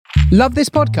Love this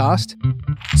podcast?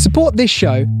 Support this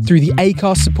show through the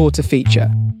Acast supporter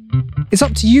feature. It's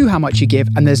up to you how much you give,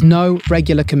 and there's no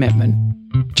regular commitment.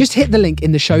 Just hit the link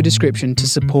in the show description to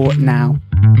support now.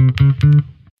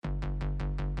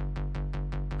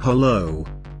 Hello.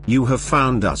 You have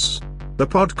found us. The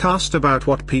podcast about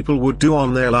what people would do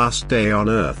on their last day on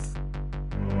Earth.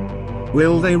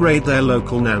 Will they raid their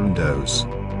local Nando's?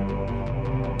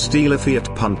 Steal a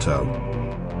Fiat Punto?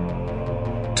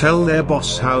 Tell their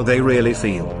boss how they really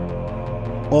feel?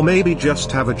 Or maybe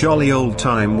just have a jolly old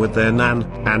time with their nan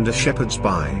and a shepherd's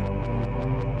pie?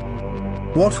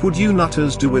 What would you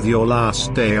nutters do with your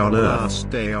last day on Earth? Last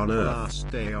day on Earth. Last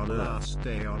day on Earth. Last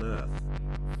day on Earth.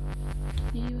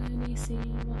 You only see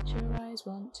what your eyes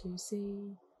want to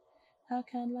see. How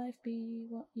can life be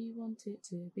what you want it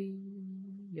to be?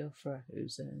 You're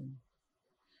frozen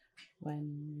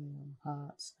when your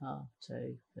heart's not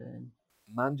open.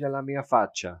 Mangia la mia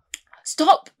faccia.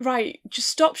 Stop! Right, just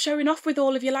stop showing off with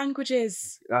all of your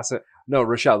languages. No,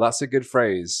 Rochelle, that's a good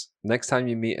phrase. Next time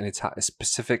you meet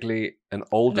specifically an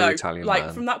older Italian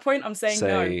man, from that point, I'm saying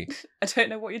no. I don't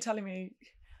know what you're telling me.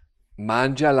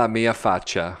 Mangia la mia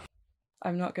faccia.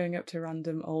 I'm not going up to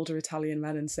random older Italian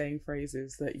men and saying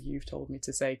phrases that you've told me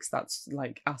to say, because that's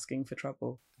like asking for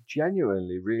trouble.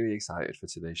 Genuinely really excited for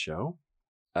today's show.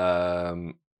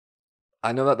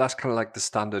 I know that's kind of like the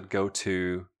standard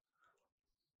go-to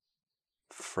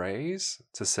phrase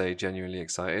to say genuinely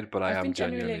excited, but I am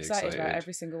genuinely excited about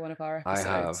every single one of our episodes.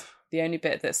 I have. The only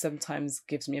bit that sometimes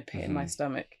gives me a pit in my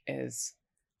stomach is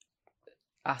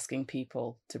asking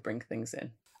people to bring things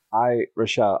in.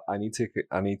 Rochelle, I need to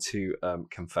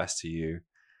confess to you,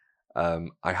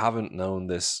 I haven't known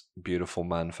this beautiful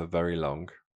man for very long,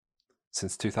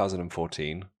 since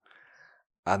 2014,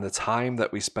 and the time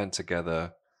that we spent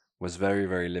together was very,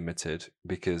 very limited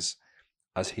because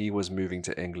as he was moving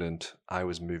to England, I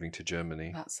was moving to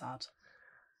Germany. That's sad.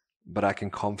 But I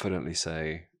can confidently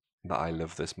say that I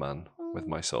love this man with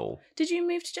my soul. Did you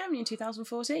move to Germany in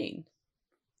 2014?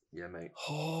 Yeah, mate.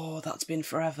 Oh, that's been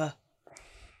forever.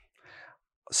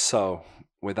 So,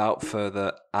 without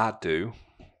further ado,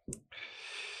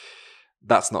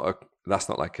 that's not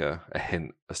like a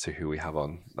hint as to who we have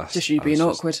on. That's just you being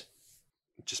awkward.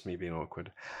 Just me being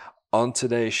awkward. On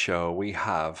today's show, we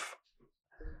have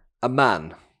a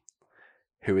man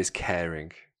who is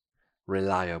caring,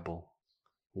 reliable,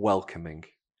 welcoming,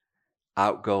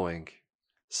 outgoing,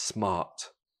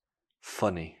 smart,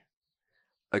 funny,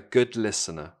 a good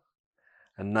listener,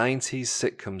 a 90s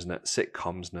sitcoms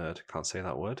nerd, can't say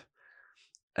that word,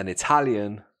 an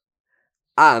Italian,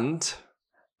 and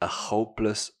a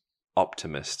hopeless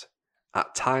optimist.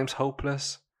 At times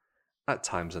hopeless, at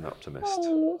times an optimist.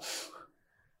 Oh.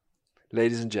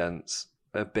 Ladies and gents,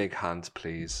 a big hand,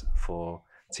 please, for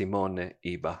Timone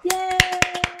Iba. Yay!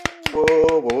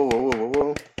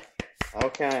 Whoa.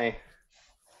 Okay.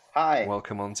 Hi.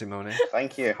 Welcome on, Timone.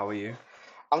 Thank you. How are you?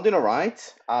 I'm doing all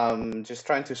right. Just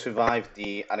trying to survive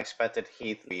the unexpected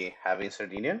heat we have in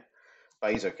Sardinia,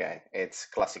 but it's okay. It's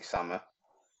classic summer.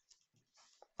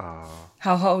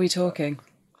 How hot are we talking?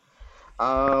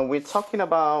 We're talking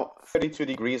about 32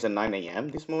 degrees at 9 a.m.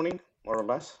 this morning, more or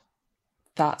less.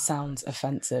 That sounds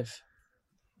offensive.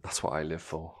 That's what I live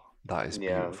for. That is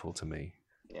beautiful to me.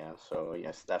 Yeah, so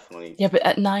yes, definitely. Yeah, but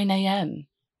at 9 a.m.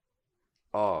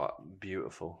 Oh,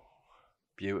 beautiful.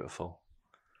 Beautiful.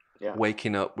 Yeah.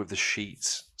 Waking up with the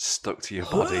sheets stuck to your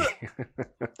body.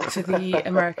 For the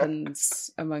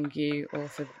Americans among you, or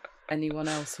for anyone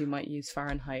else who might use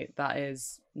Fahrenheit, that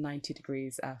is 90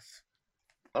 degrees F.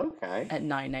 Okay. At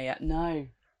 9 a.m. No,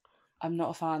 I'm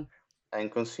not a fan. And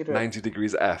consider 90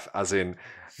 degrees F, as in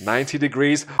 90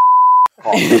 degrees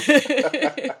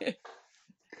F.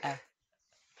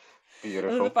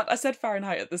 Beautiful. But I said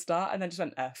Fahrenheit at the start and then just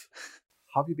went F.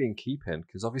 How have you been keeping?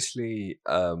 Because obviously,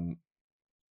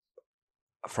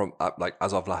 from like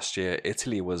as of last year,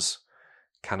 Italy was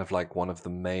kind of like one of the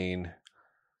main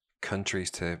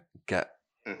countries to get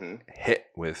hit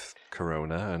with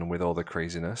Corona and with all the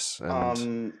craziness.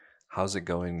 And how's it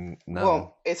going now?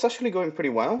 Well, it's actually going pretty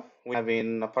well. We're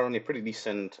having apparently a pretty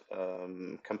decent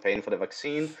campaign for the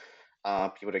vaccine.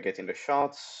 People are getting the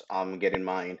shots. I'm getting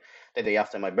mine the day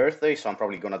after my birthday, so I'm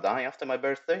probably gonna die after my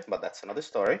birthday, but that's another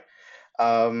story.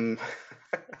 No,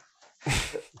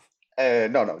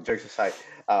 jokes aside.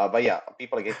 But yeah,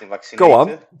 people are getting vaccinated. Go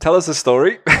on, tell us a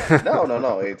story.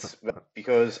 No. It's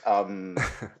because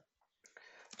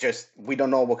just we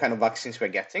don't know what kind of vaccines we're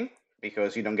getting,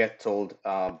 because you don't get told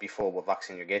before what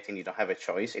vaccine you're getting. You don't have a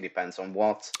choice. It depends on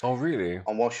what. Oh, really?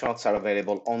 On what shots are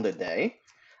available on the day,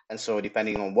 and so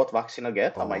depending on what vaccine I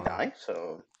get, I might die.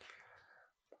 So.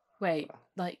 Wait,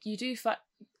 like you do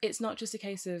it's not just a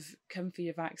case of come for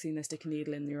your vaccine, they stick a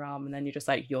needle in your arm, and then you're just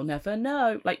like, you'll never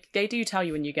know. Like, they do tell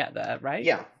you when you get there, right?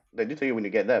 Yeah, they do tell you when you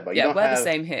get there, but you Yeah, don't we're have the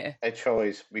same here. a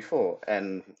choice before.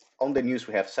 And on the news,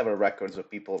 we have several records of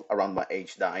people around my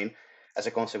age dying as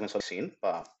a consequence of the vaccine,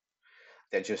 but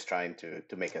they're just trying to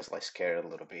make us like scared a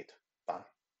little bit. But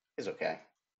it's okay.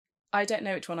 I don't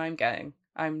know which one I'm getting.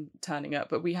 I'm turning up,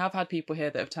 but we have had people here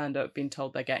that have turned up, been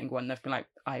told they're getting one, and they've been like,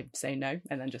 I'd say no,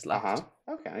 and then just left.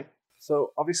 Okay.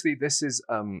 So obviously this is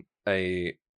an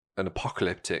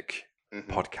apocalyptic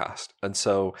podcast, and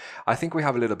so I think we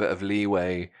have a little bit of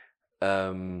leeway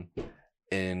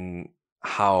in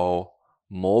how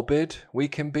morbid we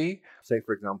can be. Say,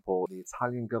 for example, the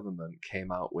Italian government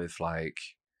came out with like,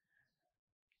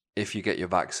 if you get your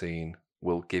vaccine,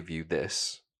 we'll give you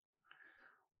this.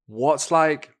 What's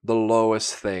like the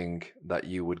lowest thing that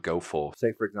you would go for?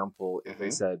 Say, for example, if they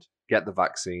said, get the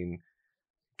vaccine,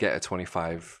 get a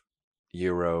 €25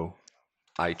 iTunes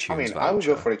voucher. I would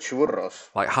go for a churros.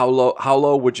 Like, how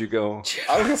low would you go?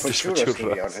 I would go for churros,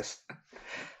 to be honest.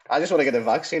 I just want to get the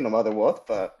vaccine no matter what,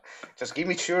 but just give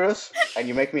me churros and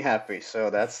you make me happy. So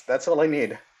that's all I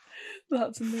need.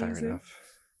 That's amazing.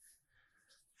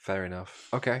 Fair enough.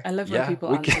 Okay. I love when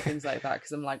people answer things like that,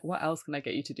 because I'm like, what else can I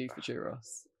get you to do for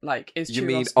churros? Like, is churros You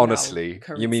mean honestly?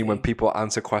 You mean when people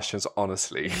answer questions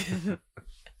honestly?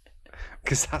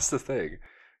 Because that's the thing.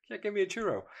 Yeah, give me a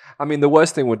churro. I mean, the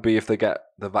worst thing would be if they get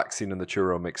the vaccine and the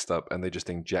churro mixed up and they just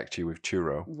inject you with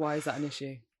churro. Why is that an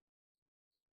issue?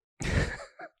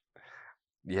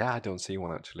 Yeah, I don't see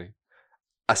one actually.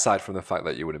 Aside from the fact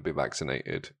that you wouldn't be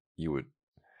vaccinated, you would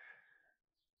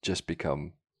just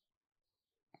become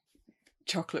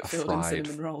chocolate filled and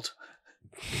cinnamon rolled.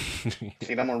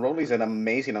 Cinnamon roll is an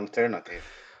amazing alternative.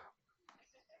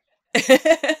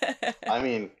 I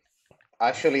mean,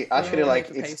 actually, like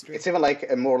it's even like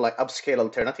a more like upscale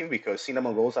alternative, because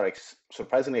cinnamon rolls are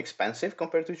surprisingly expensive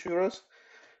compared to churros.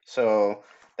 So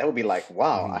that would be like,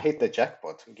 wow, I hit the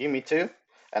jackpot. Give me 2,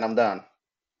 and I'm done.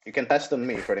 You can test on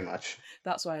me, pretty much.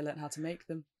 That's why I learned how to make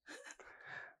them.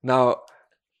 Now,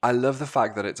 I love the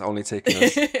fact that it's only taken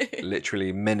us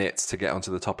literally minutes to get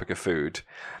onto the topic of food.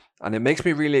 And it makes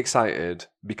me really excited,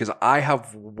 because I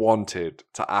have wanted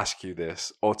to ask you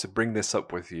this, or to bring this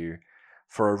up with you,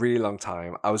 for a really long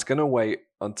time. I was going to wait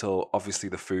until, obviously,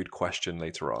 the food question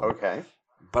later on. Okay.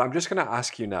 But I'm just going to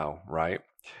ask you now, right?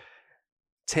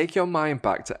 Take your mind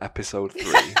back to episode 3.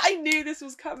 I knew this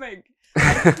was coming.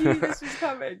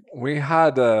 We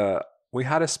had a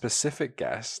specific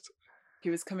guest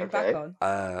who was coming back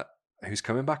on. Who's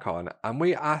coming back on, and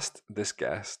we asked this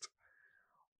guest,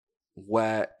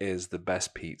 where is the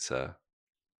best pizza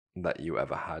that you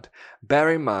ever had?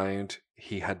 Bear in mind,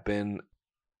 he had been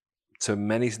to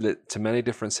many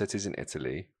different cities in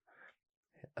Italy,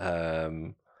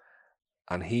 and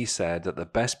he said that the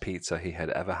best pizza he had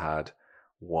ever had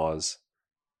was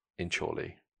in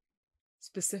Chorley.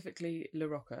 Specifically, La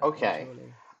Rocca. Okay.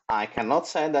 I cannot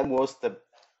say that was the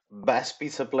best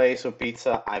pizza place or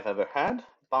pizza I've ever had,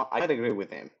 but I'd agree with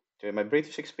him. During my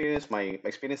British experience, my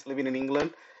experience living in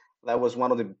England, that was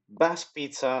one of the best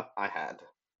pizza I had.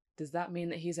 Does that mean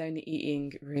that he's only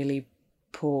eating really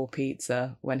poor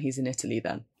pizza when he's in Italy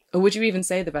then? Or would you even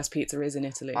say the best pizza is in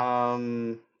Italy?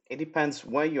 It depends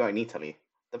where you are in Italy.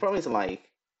 The problem is,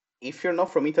 like, if you're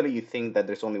not from Italy, you think that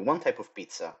there's only one type of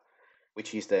pizza,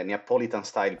 which is the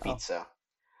Neapolitan-style pizza.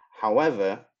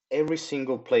 However, every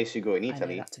single place you go in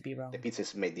Italy, that to be wrong. The pizza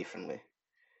is made differently.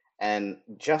 And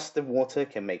just the water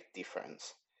can make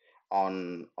difference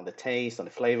on the taste, on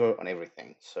the flavor, on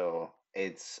everything. So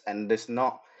there's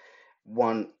not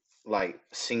one like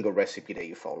single recipe that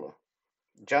you follow.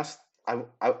 Just I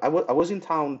was in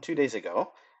town 2 days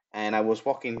ago, and I was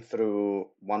walking through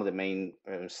one of the main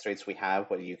streets we have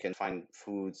where you can find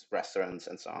foods, restaurants,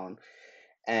 and so on.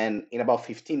 And in about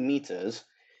 15 meters,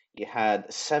 you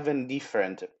had 7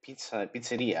 different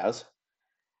pizzerias,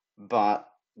 but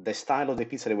the style of the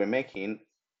pizza they were making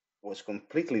was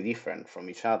completely different from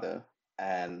each other,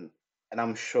 and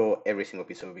I'm sure every single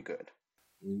pizza will be good.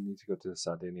 We need to go to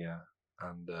Sardinia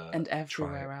and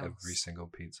everywhere try else. Every single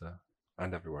pizza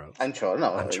and everywhere else. And sure,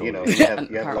 no, and you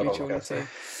have a lot of too.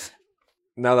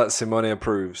 Now that Simone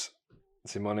approves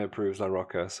La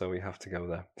Rocca, so we have to go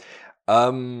there.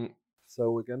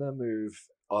 So we're gonna move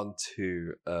on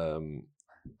to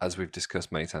as we've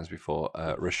discussed many times before,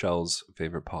 Rochelle's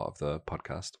favorite part of the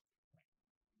podcast.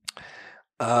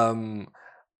 And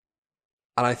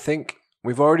I think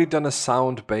we've already done a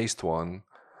sound-based one,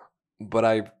 but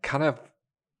I kind of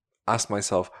asked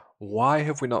myself, why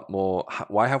have we not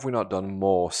done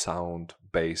more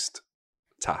sound-based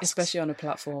tasks? Especially on a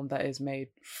platform that is made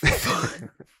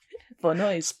For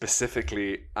noise.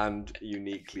 Specifically and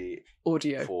uniquely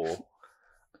Audio. for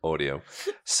audio.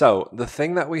 So, the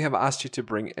thing that we have asked you to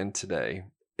bring in today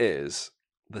is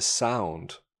the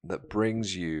sound that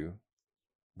brings you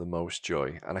the most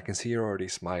joy. And I can see you're already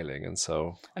smiling, and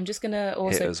so I'm just going to hit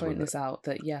also us point with this out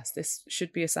that yes, this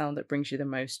should be a sound that brings you the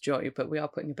most joy, but we are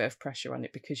putting a bit of pressure on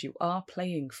it because you are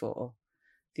playing for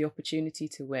the opportunity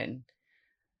to win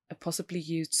a possibly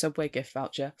used Subway gift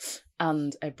voucher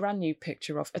and a brand new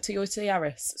picture of a Toyota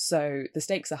Yaris. So the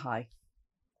stakes are high.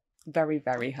 Very,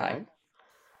 very high. Okay.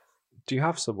 do you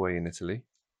have Subway in Italy?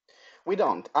 We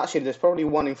don't. Actually, there's probably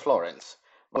one in Florence.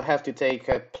 We'll have to take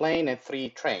a plane and 3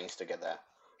 trains to get there.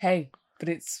 Hey, but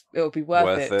it'll be worth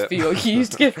Worth it it. for your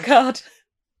used gift card.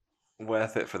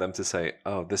 Worth it for them to say,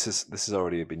 "Oh, this is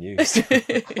already been used."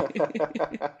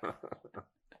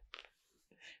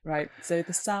 Right, so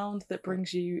the sound that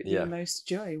brings you the Yeah. most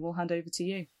joy, we'll hand over to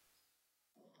you.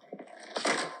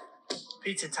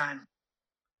 Pizza time.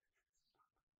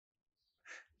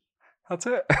 That's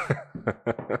it.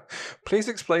 Please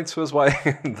explain to us why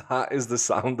that is the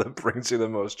sound that brings you the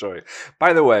most joy.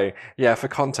 By the way, yeah, for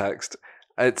context,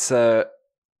 it's Tobey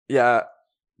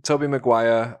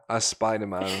Maguire as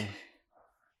Spider-Man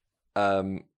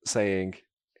saying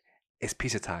it's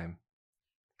pizza time.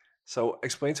 So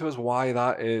explain to us why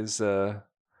that is the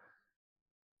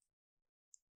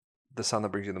sound that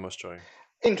brings you the most joy.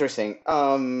 Interesting.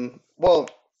 Well,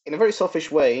 in a very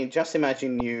selfish way, just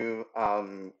imagine you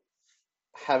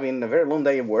having a very long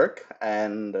day of work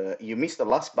and you missed the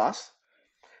last bus,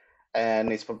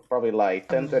 and it's probably like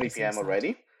 10:30 so p.m. sad.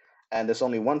 already, and there's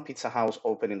only one pizza house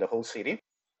open in the whole city,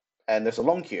 and there's a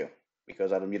long queue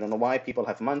because you don't know why people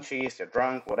have munchies, they're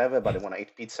drunk, whatever, but they want to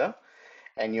eat pizza,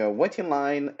 and you're waiting in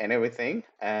line and everything,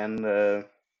 and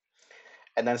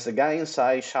there's a guy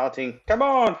inside shouting, "Come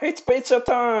on, it's pizza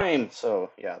time!"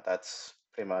 So yeah, that's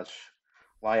pretty much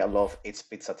why I love It's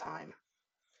Pizza Time.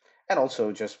 And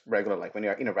also just regular, like when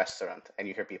you're in a restaurant and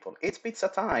you hear people, "It's pizza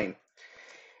time."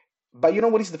 But you know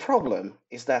what is the problem?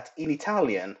 Is that in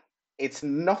Italian, it's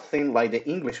nothing like the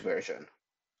English version.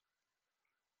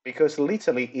 Because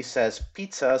literally it says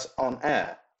pizzas on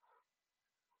air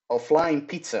or flying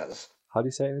pizzas. How do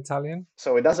you say it in Italian?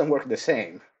 So it doesn't work the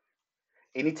same.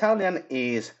 In Italian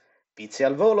is pizze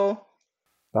al volo.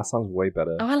 That sounds way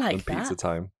better Oh, I like than pizza that.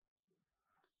 time.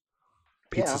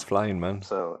 Pizza's flying, man.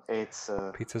 So it's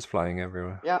Pizza's flying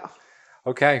everywhere. yeah.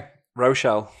 Okay,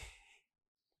 Rochelle.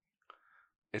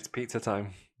 It's pizza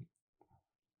time.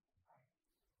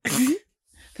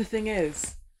 The thing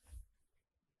is,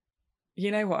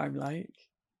 you know what I'm like.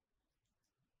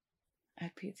 I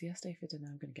had pizza yesterday for dinner.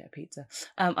 I'm going to get a pizza.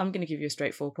 I'm going to give you a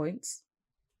straight 4 points.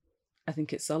 I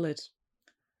think it's solid.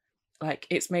 Like,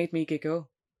 it's made me giggle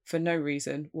for no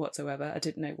reason whatsoever. I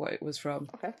didn't know what it was from.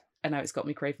 Okay. And now it's got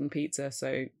me craving pizza.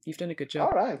 So you've done a good job.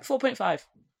 All right. 4.5.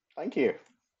 Thank you.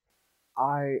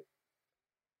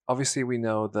 Obviously we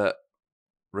know that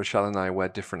Rochelle and I wear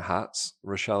different hats.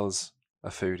 Rochelle's a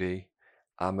foodie.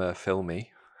 I'm a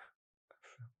filmy.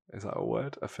 Is that a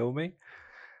word? A filmy?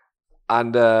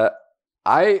 And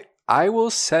I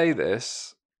will say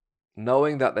this,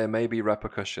 knowing that there may be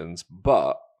repercussions,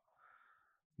 but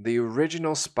the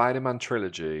original Spider-Man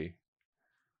trilogy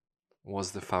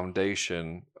was the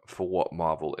foundation for what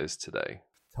Marvel is today.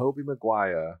 Tobey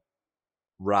Maguire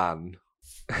ran.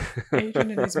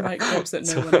 Adrian and his microbes that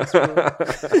no one else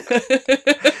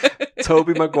will.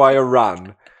 Tobey Maguire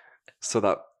ran so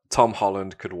that Tom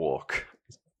Holland could walk.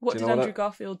 What Do did you know Andrew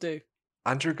Garfield do?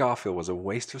 Andrew Garfield was a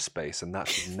waste of space, and that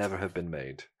should never have been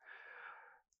made.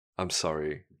 I'm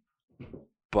sorry,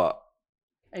 but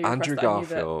Are you Andrew impressed that I knew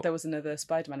that Garfield- there was another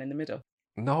Spider-Man in the middle?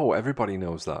 no, everybody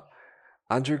knows that.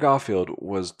 Andrew Garfield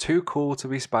was too cool to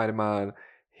be Spider-Man.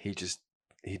 He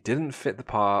didn't fit the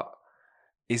part.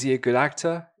 Is he a good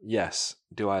actor? Yes.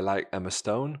 Do I like Emma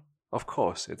Stone? Of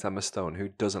course, it's Emma Stone. Who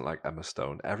doesn't like Emma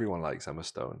Stone? Everyone likes Emma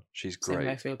Stone. She's Same way I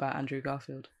great. feel about Andrew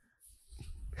Garfield.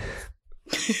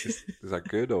 Is that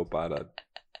good or bad?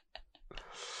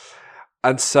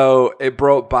 And so it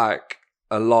brought back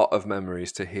a lot of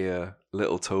memories to hear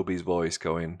little Toby's voice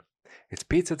going, "It's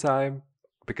pizza time,"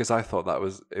 because I thought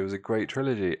it was a great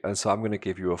trilogy. And so I'm going to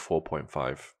give you a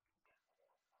 4.5.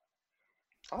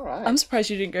 All right. I'm surprised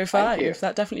you didn't go Thank you. 5.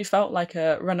 That definitely felt like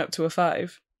a run up to a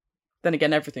 5. Then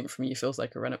again, everything from you feels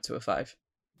like a run up to a 5.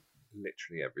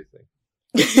 Literally everything.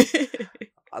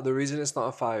 The reason it's not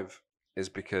a 5 is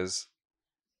because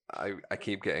I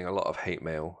keep getting a lot of hate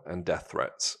mail and death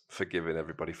threats for giving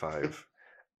everybody 5.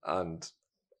 And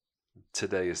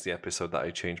today is the episode that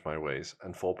I changed my ways,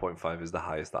 and 4.5 is the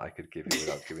highest that I could give you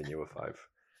without giving you a 5.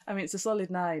 I mean, it's a solid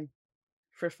 9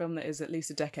 for a film that is at least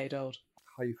a decade old.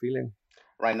 How are you feeling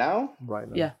Right now, right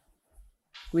now? Yeah,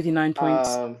 with your 9 points.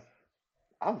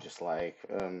 I'm just like,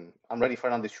 I'm ready for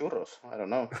another churros. I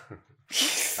don't know.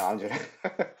 No, I'm just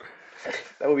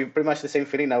that would be pretty much the same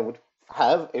feeling I would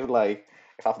have if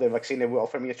after the vaccine they would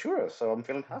offer me a churro. So I'm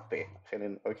feeling happy,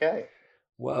 feeling okay.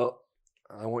 Well,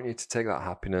 I want you to take that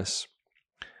happiness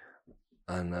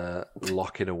and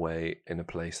lock it away in a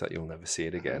place that you'll never see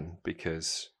it again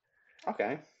because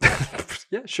Okay.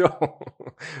 yeah, sure.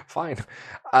 Fine.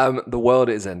 The world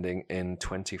is ending in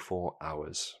 24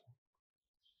 hours.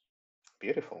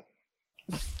 Beautiful.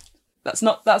 That's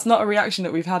not a reaction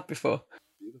that we've had before.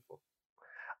 Beautiful.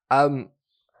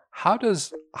 How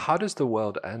does the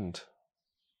world end,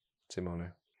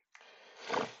 Simone?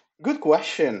 Good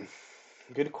question.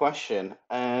 Good question.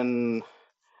 And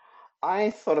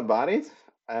I thought about it,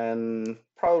 and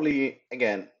probably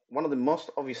again, one of the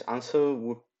most obvious answer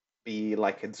would be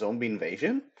like a zombie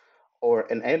invasion or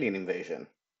an alien invasion.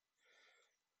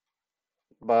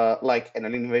 But like an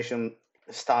alien invasion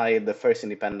style the first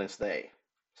Independence Day.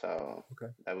 So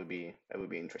Okay. that would be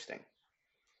interesting.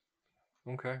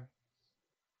 Okay.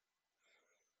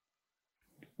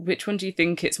 Which one do you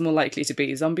think it's more likely to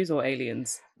be, zombies or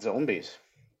aliens? Zombies.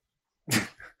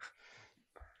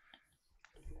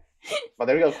 But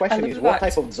the real question love is the what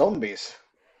fact- type of zombies?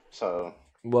 So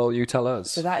Well, you tell us.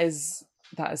 So that is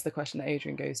the question that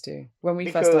Adrian goes to. When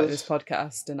we first started this Because-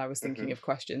 podcast and I was thinking Mhm. of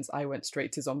questions, I went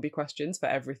straight to zombie questions for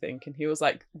everything. And he was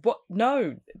like, what?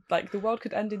 No, like the world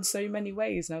could end in so many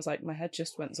ways. And I was like, my head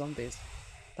just went zombies.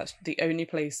 That's the only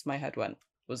place my head went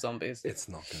was zombies. It's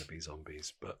not going to be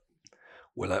zombies, but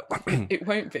we'll It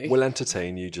won't be. we'll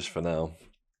entertain you just for now.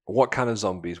 What kind of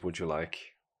zombies would you like?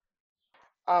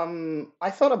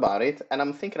 I thought about it, and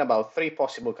I'm thinking about 3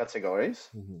 possible categories.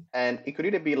 And it could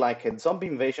either be like a zombie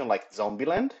invasion like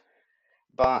Zombieland,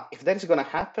 but if that is going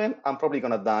to happen, I'm probably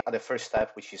going to die at the first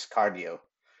step, which is cardio,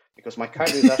 because my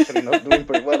cardio is actually not doing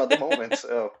pretty well at the moment.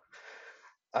 So,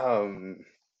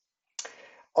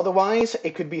 otherwise,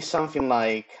 it could be something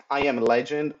like I Am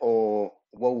Legend or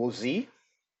World War Z.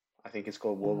 I think it's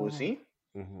called World War Oh. Z.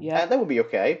 Yeah. And that would be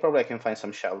okay. Probably I can find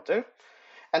some shelter.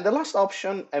 And the last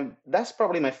option, and that's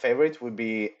probably my favorite, would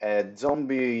be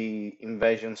zombie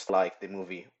invasions like the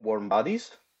movie Warm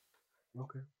Bodies.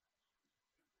 Okay.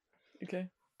 Okay.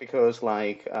 Because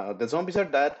like the zombies are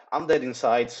dead, I'm dead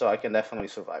inside, so I can definitely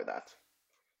survive that.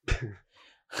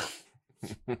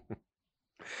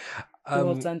 The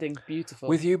world's ending. Beautiful.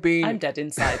 With you being, I'm dead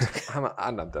inside.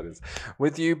 I'm dead inside.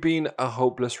 With you being a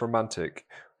hopeless romantic,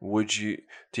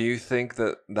 do you think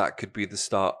that could be the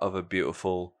start of a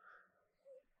beautiful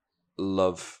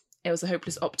love, It was a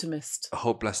hopeless optimist. a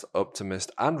hopeless optimist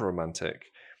and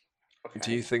romantic? Okay.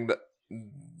 Do you think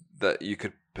that you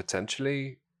could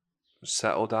potentially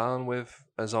settle down with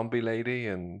a zombie lady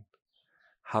and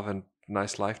have a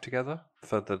nice life together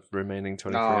for the remaining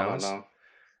 23 hours? No.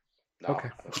 Okay.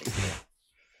 I don't think so.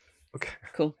 Okay.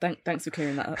 Cool. Thanks for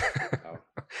clearing that up. No.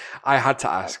 I had to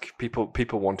ask.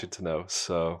 People wanted to know,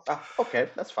 so Okay,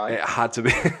 that's fine. it had to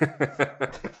be.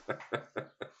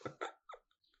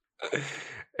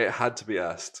 It had to be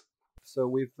asked. So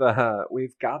we've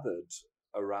gathered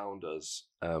around us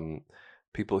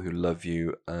people who love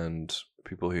you and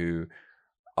people who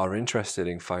are interested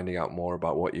in finding out more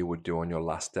about what you would do on your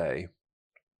last day.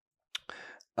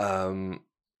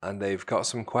 And they've got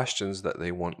some questions that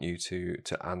they want you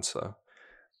to answer.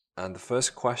 And the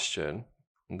first question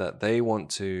that they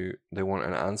want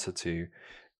an answer to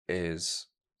is,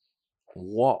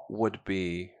 what would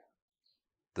be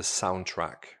the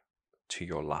soundtrack to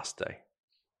your last day?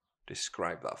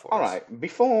 Describe that for All us. right.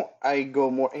 Before I go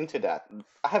more into that,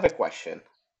 I have a question.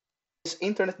 Is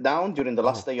internet down during the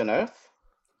last day on Earth?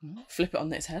 Flip it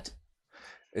on its head.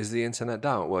 Is the internet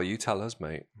down? Well, you tell us,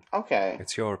 mate. Okay.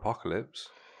 It's your apocalypse.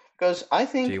 Because I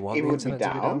think Do you want it the would be internet to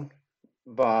be down, down?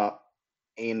 but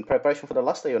in preparation for the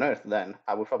last day on Earth, then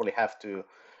I would probably have to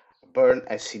burn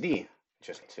a CD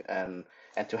and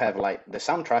to have like the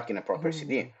soundtrack in a proper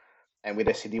CD. And with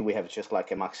a CD, we have just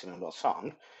like a maximum of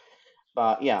song.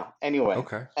 But yeah, anyway.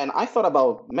 Okay. And I thought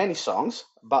about many songs,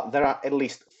 but there are at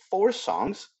least 4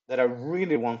 songs that I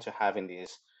really want to have in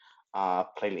this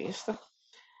playlist.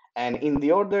 And in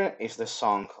the order is the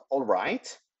song All Right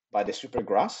by the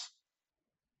Supergrass,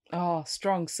 Oh,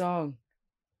 strong song.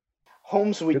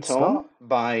 Home Sweet Good Home start.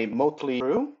 by Motley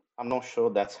Crue. I'm not sure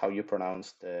that's how you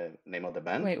pronounce the name of the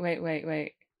band.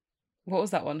 Wait. What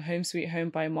was that one? Home Sweet Home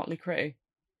by Motley Crue,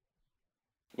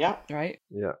 Yeah. right?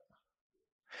 Yeah.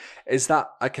 Is that,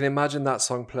 I can imagine that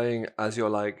song playing as you're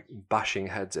like bashing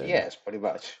heads in. Yes, pretty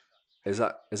much. Is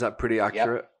that pretty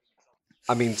accurate?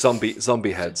 I mean, zombie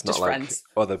heads, not Just like friends.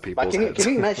 other But people's can you, heads.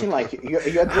 can you imagine, like,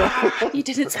 you're driving, You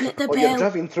didn't split the or you're bill.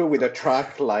 driving through with a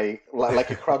truck, like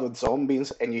a crowd of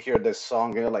zombies, and you hear this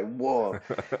song, and you're like, whoa,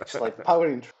 it's like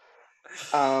powering.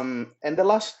 And the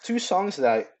last two songs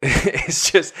that it's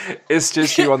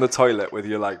just you on the toilet with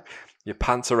your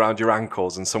pants around your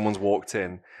ankles, and someone's walked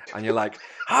in, and you're like,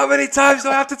 "How many times do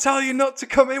I have to tell you not to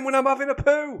come in when I'm having a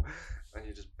poo?" And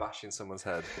you're just bashing someone's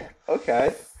head.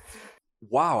 okay,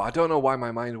 Wow, I don't know why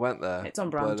my mind went there. It's on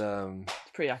brand. But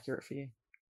It's pretty accurate for you.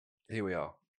 here we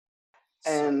are.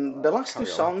 and the last two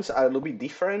carry on. songs are a little bit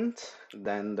different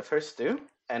than the first two,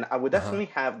 and I would definitely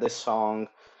have the song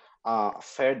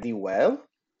 "Fare Thee Well"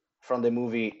 from the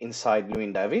movie Inside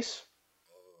Llewyn Davis,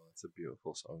 It's a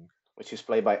beautiful song. which is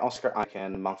played by Oscar Isaac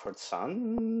and Mumford's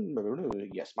son.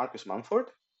 Yes, Marcus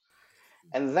Mumford.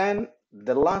 And then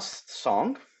the last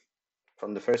song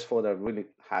from the first four that I really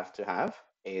have to have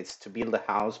is "To Build a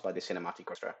House" by the Cinematic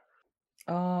Orchestra.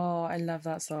 Oh, I love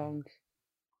that song.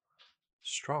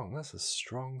 Strong. That's a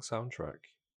strong soundtrack.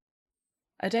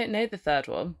 I don't know the third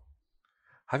one.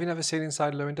 Have you never seen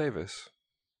Inside Llewyn Davis?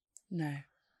 No.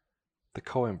 The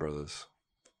Coen brothers.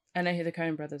 I know who the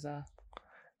Coen brothers are.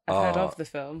 I've heard Ah. of the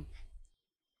film.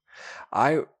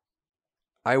 I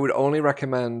would only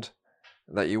recommend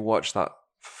that you watch that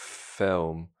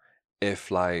film if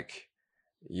like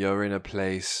you're in a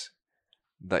place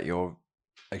that you're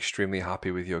extremely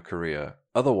happy with your career.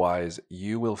 Otherwise,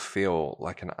 you will feel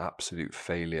like an absolute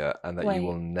failure, and that you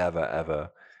will never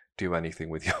ever do anything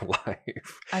with your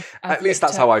life. At least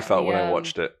that's how I felt when I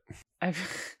watched it.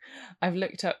 I've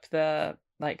looked up the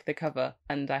cover,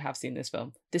 and I have seen this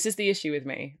film. This is the issue with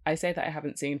me. I say that I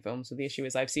haven't seen films, so the issue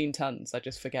is I've seen tons. I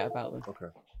just forget about them.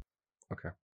 Okay.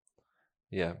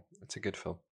 Yeah, it's a good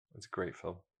film. It's a great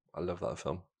film. I love that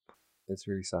film. It's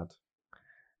really sad.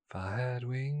 If I had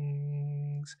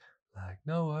wings like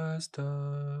Noah's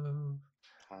dove,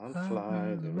 I'll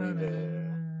fly the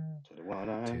river to the one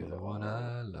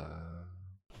I love.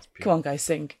 It's Come on, guys,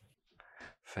 sing.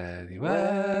 Fare thee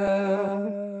Well,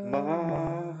 well,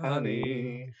 my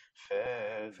honey,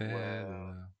 fare thee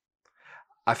well.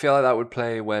 I feel like that would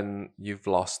play when you've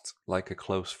lost like a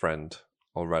close friend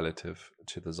or relative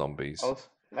to the zombies. Oh,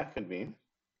 that could be.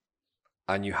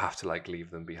 And you have to like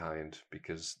leave them behind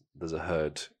because there's a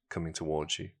herd coming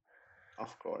towards you.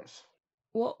 Of course.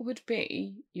 What would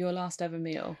be your last ever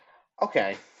meal?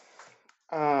 Okay.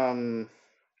 I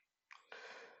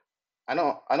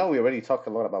know we already talked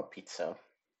a lot about pizza.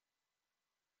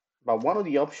 But one of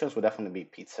the options would definitely be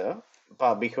pizza.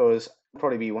 But because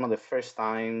probably be one of the first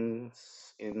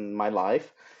times in my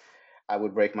life I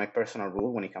would break my personal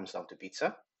rule when it comes down to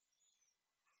pizza.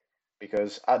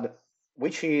 Because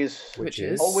which is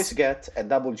always get a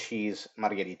double cheese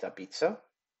margherita pizza,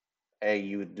 and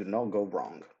you do not go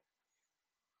wrong.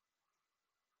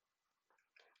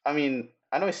 I mean,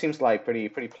 I know it seems like pretty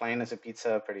plain as a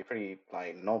pizza, pretty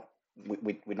like no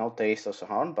with no taste or so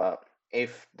on, but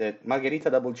if the margherita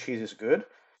double cheese is good,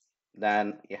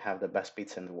 then you have the best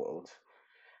pizza in the world.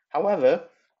 However,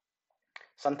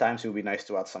 sometimes it would be nice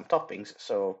to add some toppings.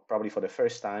 So probably for the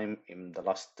first time in the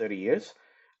last 30 years,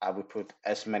 I would put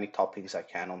as many toppings as I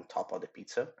can on top of the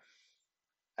pizza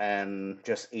and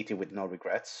just eat it with no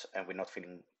regrets and with not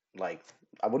feeling like,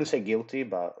 I wouldn't say guilty,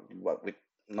 but with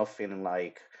not feeling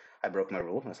like I broke my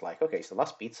rule. It's like, okay, it's the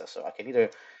last pizza, so I can either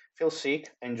feel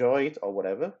sick, enjoy it, or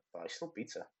whatever, but it's still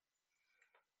pizza.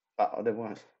 But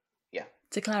otherwise, yeah.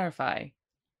 To clarify,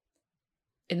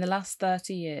 in the last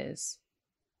 30 years,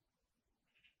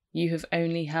 you have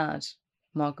only had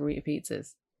margarita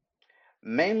pizzas?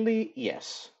 Mainly,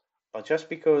 yes. But just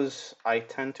because I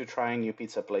tend to try new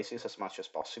pizza places as much as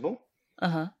possible.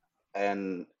 Uh-huh.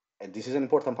 And this is an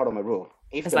important part of my rule.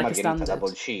 If It's the like a margherita standard.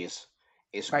 double cheese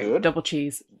is Right, good, double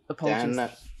cheese. Apologies.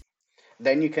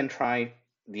 then you can try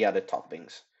the other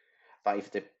toppings. But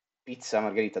if the pizza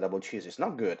margherita double cheese is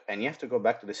not good and you have to go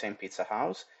back to the same pizza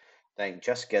house, then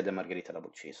just get the margherita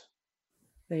double cheese.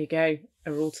 There you go.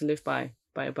 A rule to live by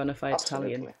a bona fide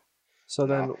Absolutely. Italian. So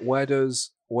then, where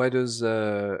does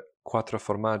Quattro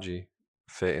Formaggi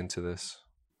fit into this?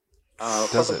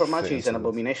 Quattro Formaggi is an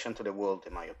abomination to the world,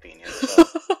 in my opinion. So,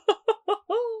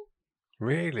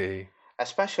 really?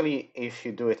 especially if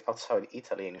you do it outside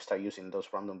Italy and you start using those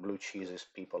random blue cheeses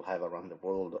people have around the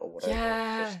world or whatever.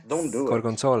 Yes. Just don't do it.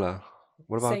 Gorgonzola.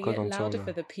 What about Say Gorgonzola? it louder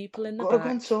for the people in the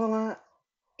Gorgonzola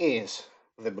is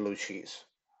the blue cheese.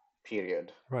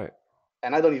 Period. Right.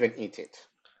 And I don't even eat it.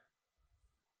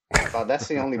 But that's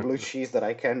the only blue cheese that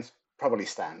I can probably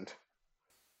stand.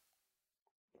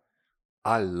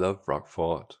 I love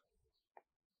Roquefort.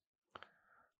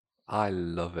 I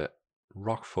love it.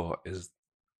 Roquefort is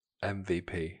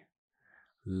MVP.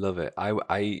 Love it. I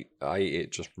eat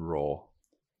it just raw.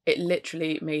 It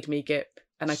literally made me gip,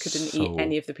 and I couldn't eat So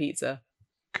any of the pizza.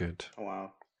 good.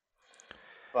 Wow.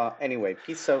 But anyway,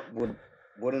 pizza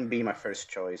wouldn't be my first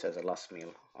choice as a last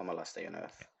meal on my last day on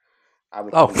Earth. I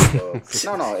would Oh. probably go.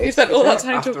 No, You it's spent all that not-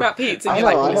 time talking about pizza, and I you're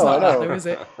like, know, well, I it's know, not I that know. though, is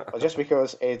it? Well, just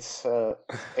because it's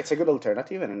a good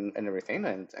alternative and everything,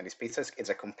 and this pizza it's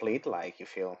a complete, like, you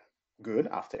feel good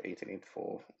after eating it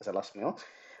for as a last meal.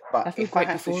 But I feel if I great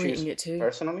have to before choose eating it too.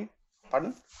 personally,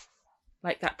 pardon?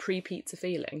 Like that pre-pizza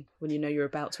feeling when you know you're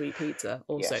about to eat pizza.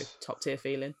 Also, Yes. top tier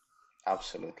feeling.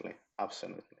 Absolutely,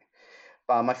 absolutely.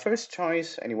 But my first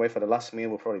choice, anyway, for the last meal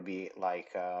will probably be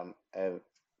like a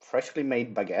freshly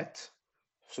made baguette,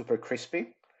 super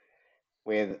crispy,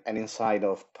 with an inside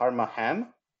of Parma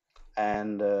ham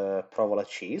and provola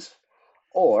cheese,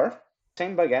 or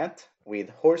same baguette with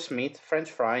horse meat,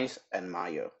 French fries, and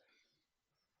mayo.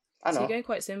 I So know, you're going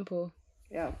quite simple.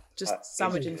 yeah, Just it's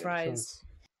sandwich and good. fries.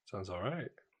 Sounds all right.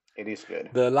 It is good.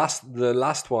 The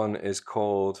last one is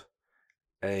called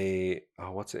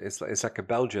what's it? It's like a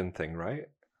Belgian thing, right?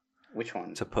 Which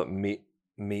one? To put meat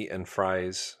and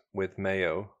fries with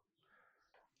mayo.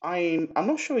 I'm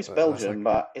not sure it's That's Belgian, like-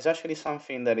 but it's actually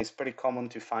something that is pretty common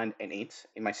to find and eat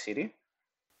in my city.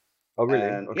 Oh really?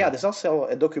 And Okay. yeah, there's also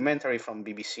a documentary from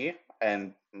BBC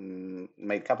and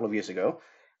made a couple of years ago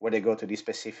where they go to these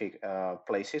specific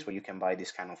places where you can buy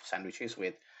these kind of sandwiches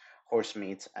with horse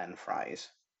meat and fries.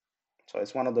 So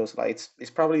it's one of those like it's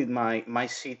probably my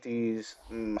city's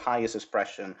highest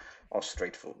expression of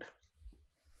street food.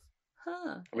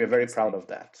 Huh. We're very proud interesting. of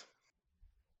that.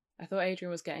 I thought Adrian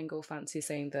was getting all fancy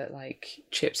saying that like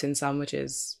chips in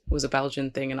sandwiches was a Belgian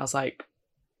thing, and I was like,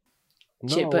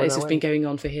 chip, but when it's I just been went- going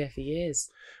on for years.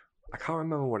 I can't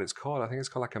remember what it's called. I think it's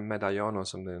called like a medallon or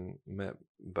something,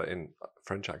 but in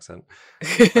French accent.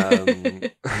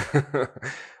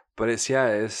 But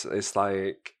it's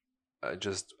like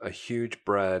just a huge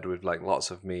bread with like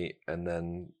lots of meat and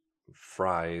then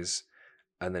fries,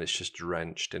 and then it's just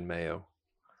drenched in mayo.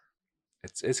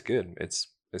 It's good. It's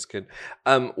good.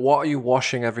 What are you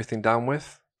washing everything down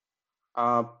with?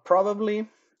 Probably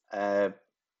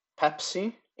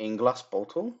Pepsi in glass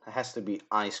bottle. It has to be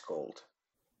ice cold.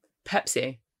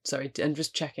 Pepsi. Sorry, I'm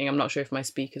just checking. I'm not sure if my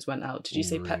speakers went out. Did you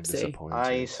say Really Pepsi? disappointed.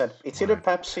 I said it's either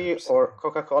Why Pepsi or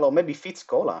Coca-Cola or maybe Fitz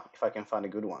Cola if I can find a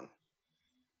good one.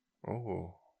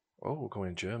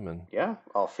 Going German. Yeah,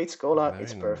 oh, Fitz Cola, Very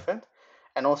it's nice. perfect.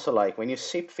 And also, like, when you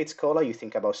sip Fitz Cola, you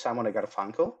think about Simon and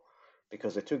Garfunkel,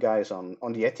 because the two guys on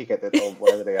the etiquette or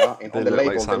whatever they are, and They on the look like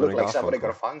label, they Simon look and like Simon and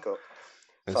Garfunkel. Garfunkel.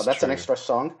 So It's that's an true. extra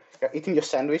song. You're eating your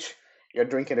sandwich, you're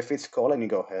drinking a Fitz Cola, and you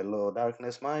go, "Hello,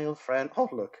 darkness, my old friend." Oh,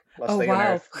 look, last Oh day on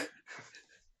wow! Earth.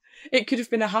 It could have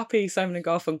been a happy Simon and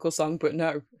Garfunkel song, but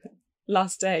no.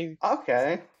 Last day.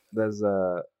 Okay. There's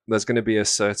going to be a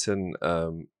certain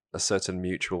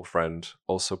mutual friend,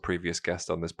 also previous guest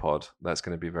on this pod, that's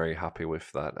going to be very happy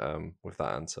with that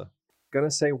answer. Gonna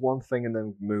say one thing and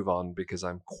then move on because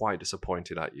I'm quite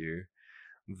disappointed at you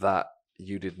that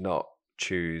you did not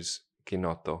choose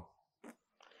Kinotto.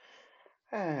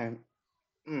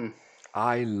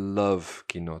 I love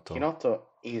Kinotto. Kinotto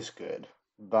is good,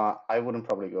 but I wouldn't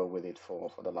probably go with it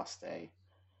for the last day.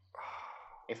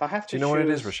 If I have to Do you know what it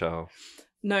is, choose- Rochelle?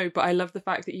 No, but I love the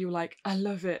fact that you were like, I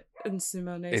love it. And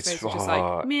Simone's face was just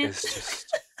like, meh.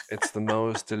 It's the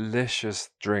most delicious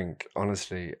drink.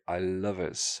 Honestly, I love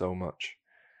it so much.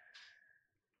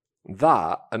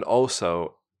 That and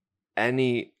also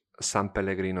any San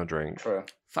Pellegrino drink. True,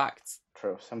 Facts.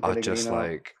 true. San Are Pellegrino, just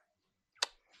like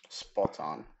spot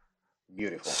on.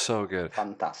 Beautiful. so good.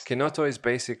 Fantastic. Kinotto is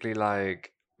basically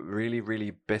like really,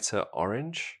 really bitter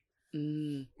orange,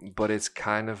 but it's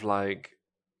kind of like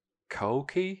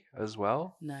cokey as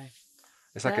well. No.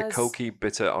 It's like There's- a cokey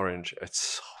bitter orange. It's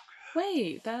so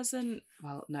Wait,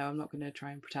 well, no, I'm not going to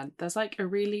try and pretend. There's like a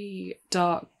really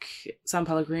dark San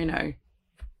Pellegrino.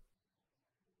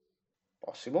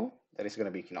 Possible that it's going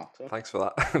to be Kinotto. Thanks for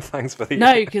that. Thanks for the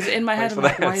No, because in my head Thanks I'm for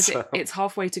like, the why is it? answer. It's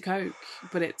halfway to Coke,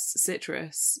 but it's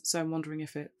citrus. So I'm wondering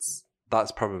if it's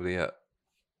That's probably it.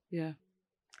 yeah.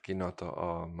 Kinotto.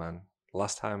 Oh man.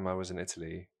 Last time I was in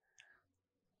Italy,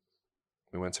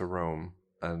 we went to Rome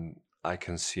and I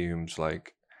consumed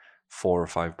like 4 or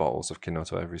 5 bottles of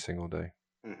Kinotto every single day.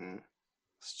 Mm-hmm.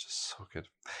 It's just so good.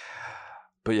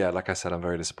 But yeah, like I said, I'm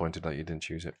very disappointed that you didn't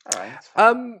choose it. All right. It's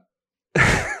fine.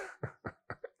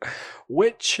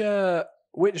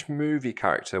 Which movie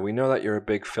character? We know that you're a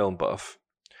big film buff.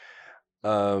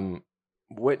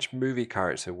 Which movie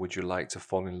character would you like to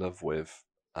fall in love with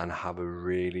and have a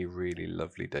really, really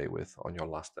lovely day with on your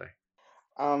last day?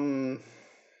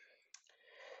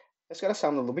 It's gonna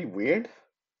sound a little bit weird,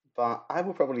 but I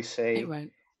would probably It say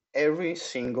won't. every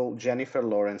single Jennifer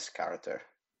Lawrence character.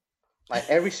 Like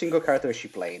every single character she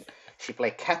played. She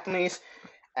played Katniss,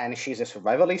 and she's a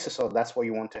survivalist, so that's what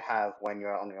you want to have when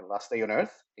you're on your last day on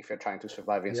Earth, if you're trying to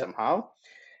survive in Yep. somehow.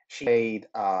 She played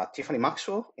Tiffany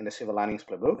Maxwell in the Silver Linings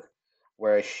Playbook,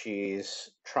 where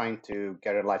she's trying to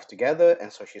get her life together, and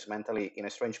so she's mentally in a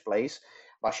strange place,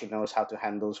 but she knows how to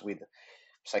handle with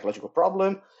psychological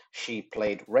problem. She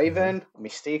played Raven,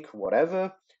 Mystique,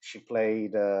 whatever. She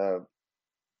played a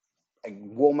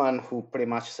woman who pretty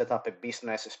much set up a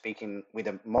business speaking with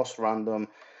the most random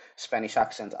Spanish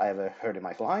accent I ever heard in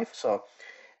my life. So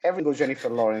every single Jennifer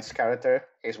Lawrence character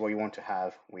is what you want to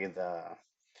have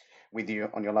with you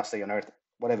on your last day on Earth,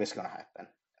 whatever is gonna happen.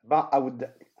 But I would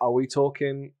Are we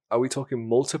talking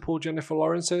multiple Jennifer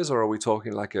Lawrences, or are we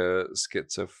talking like a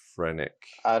schizophrenic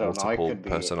I don't know, it multiple could be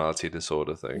personality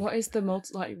disorder thing? What is the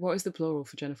what is the plural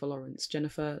for Jennifer Lawrence?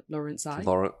 Jennifer Lawrence I?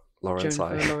 Lawrence Jennifer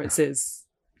I. Lawrence's.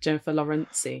 Jennifer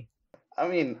Lawrence. I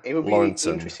mean, it would be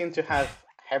Lawrenson. interesting to have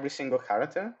every single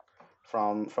character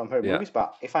from her Yeah. movies,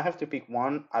 but if I have to pick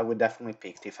one, I would definitely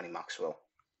pick Tiffany Maxwell,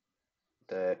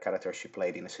 the character she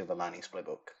played in the Silver Linings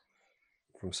Playbook.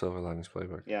 From Silver Linings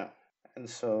Playbook. Yeah, and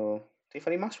so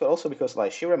Tiffany Maxwell also because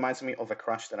like she reminds me of a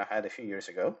crush that I had a few years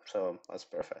ago, so that's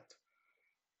perfect.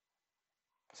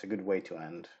 It's a good way to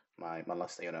end my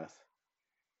last day on Earth.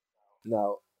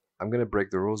 Now, I'm going to break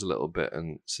the rules a little bit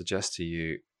and suggest to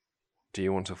you, do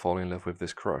you want to fall in love with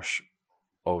this crush,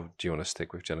 or do you want to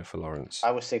stick with Jennifer Lawrence?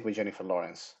 I would stick with Jennifer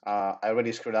Lawrence. I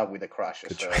already screwed up with the crush,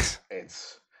 Good so choice.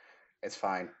 it's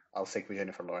fine. I'll stick with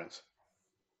Jennifer Lawrence.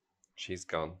 She's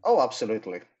gone. Oh,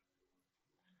 absolutely.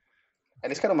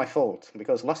 And it's kind of my fault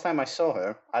because last time I saw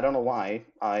her, I don't know why,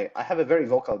 I have a very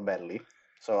vocal belly,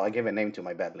 so I gave a name to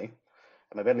my belly.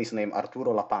 And my belly is named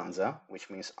Arturo La Panza, which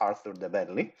means Arthur the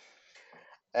Belly.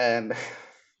 And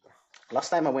last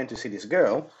time I went to see this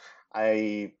girl,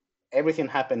 everything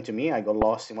happened to me. I got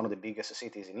lost in one of the biggest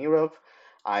cities in Europe.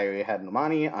 I had no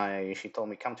money. She told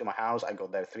me come to my house. I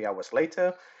got there 3 hours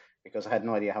later because I had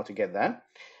no idea how to get there.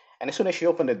 And as soon as she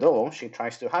opened the door, she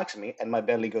tries to hug me, and my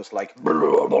belly goes like.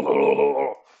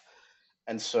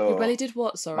 And so Your belly did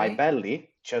what? Sorry. my belly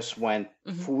just went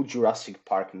full Jurassic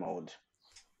Park mode.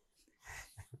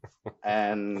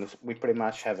 And we pretty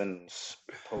much haven't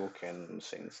spoken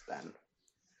since then.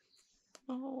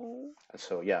 Oh. And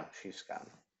so yeah, she's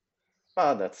gone.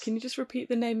 But that's Can you just repeat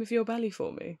the name of your belly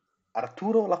for me?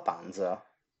 Arturo La Panza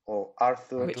or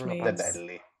Arthur Which the means-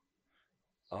 Belly.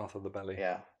 Arthur the Belly.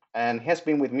 Yeah. And he has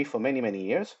been with me for many, many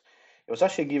years. It was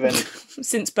actually given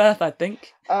Since birth, I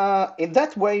think. in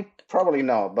that way, probably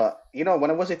no. But you know,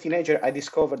 when I was a teenager, I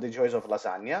discovered the joys of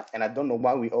lasagna, and I don't know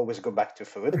why we always go back to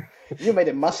food. You made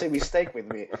a massive mistake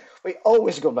with me. We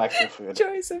always go back to food.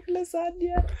 Choice of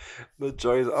lasagna. The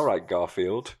joys. All right,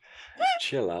 Garfield.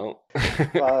 Chill out.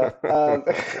 But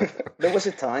there was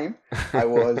a time I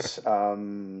was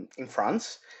in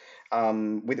France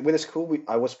with a school.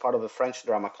 I was part of a French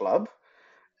drama club,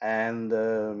 and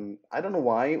I don't know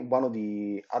why one of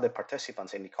the other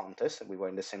participants in the contest, we were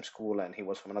in the same school, and he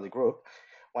was from another group.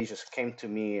 He just came to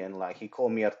me and like he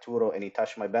called me Arturo, and he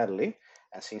touched my belly,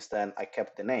 and since then I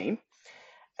kept the name.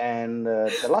 And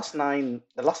the last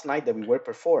night that we were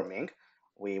performing,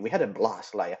 we had a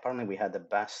blast. Like apparently we had the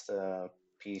best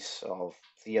piece of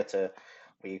theater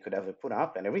we could ever put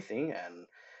up and everything, and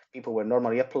people were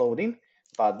normally applauding.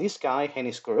 But this guy and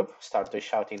his group started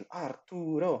shouting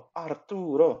Arturo,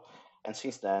 Arturo, and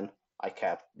since then I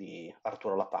kept the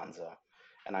Arturo La Panza,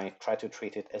 and I try to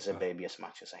treat it as a baby as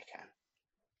much as I can.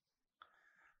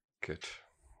 Good.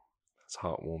 That's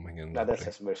heartwarming and Now that's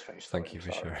lovely. a very strange story. Thank you I'm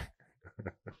for sorry.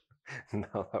 sharing.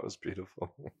 No, that was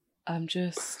beautiful.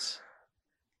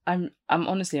 I'm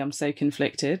honestly, I'm so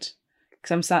conflicted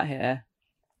because I'm sat here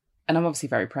and I'm obviously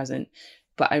very present,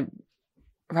 but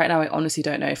right now I honestly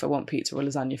don't know if I want pizza or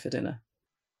lasagna for dinner.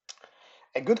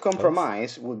 A good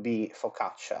compromise would be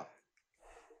focaccia.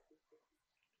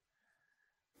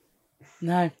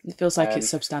 No, it feels like And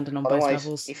it's substandard on both Otherwise,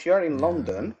 levels. if you're in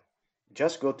London,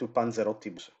 just go to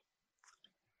Panzerotti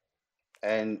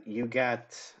and you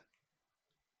get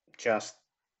just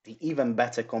the even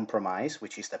better compromise,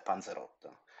 which is the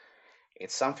Panzerotto.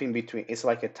 It's something between, it's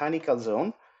like a tiny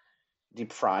calzone,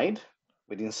 deep fried,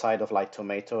 with inside of like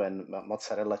tomato and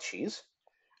mozzarella cheese.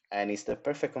 And it's the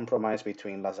perfect compromise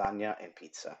between lasagna and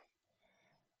pizza.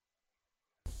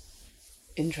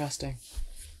 Interesting.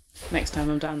 Next time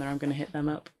I'm down there, I'm going to hit them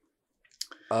up.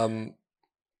 I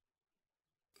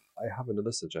have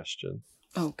another suggestion.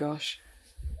 Oh gosh.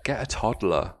 Get a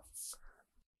toddler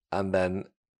and then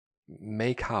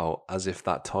make out as if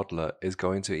that toddler is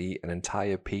going to eat an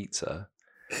entire pizza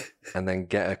and then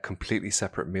get a completely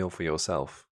separate meal for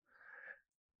yourself.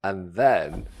 And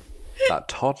then that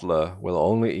toddler will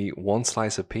only eat one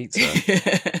slice of pizza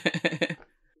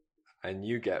and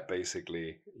you get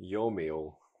basically your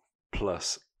meal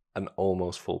plus an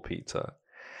almost full pizza.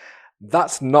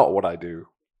 That's not what I do.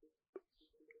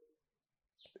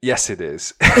 Yes, it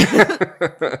is.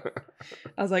 I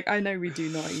was like, I know we do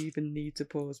not even need to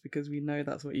pause because we know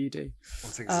that's what you do.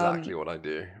 That's exactly what I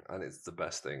do, and it's the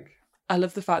best thing. I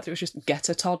love the fact that it was just get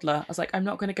a toddler. I was like, I'm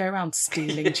not going to go around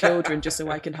stealing children just so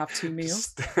I can have 2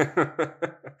 meals.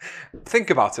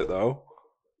 Think about it though.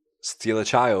 Steal a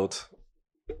child,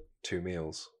 2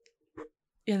 meals.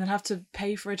 Yeah, and then have to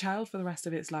pay for a child for the rest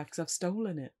of its life because I've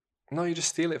stolen it. No, you just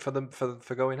steal it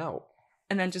for going out.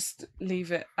 And then just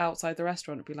leave it outside the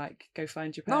restaurant and be like, go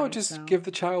find your parents. No, just now. give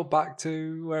the child back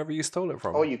to wherever you stole it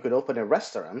from. Or you could open a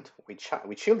restaurant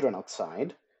with children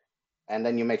outside, and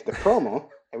then you make the promo,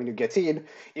 and when you get in,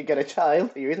 you get a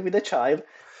child, you eat with a child,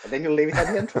 and then you leave it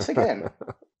at the entrance again.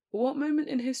 What moment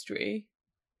in history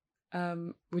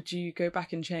would you go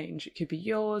back and change? It could be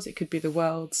yours, it could be the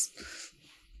world's.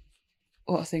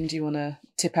 What thing do you want to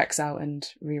tip X out and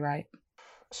rewrite?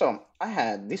 So, I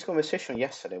had this conversation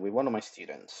yesterday with one of my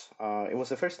students. It was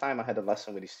the first time I had a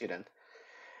lesson with a student.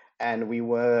 And we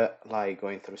were like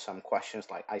going through some questions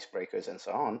like icebreakers and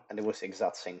so on. And it was the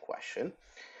exact same question.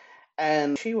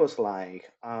 And she was like,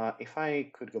 if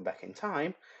I could go back in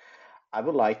time, I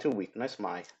would like to witness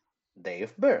my day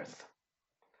of birth.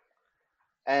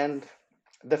 And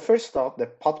the first thought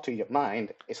that popped to your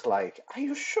mind is like, are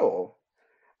you sure?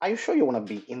 Are you sure you want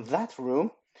to be in that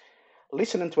room?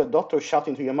 Listening to a doctor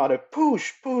shouting to your mother,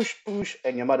 push, push, push,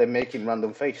 and your mother making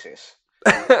random faces.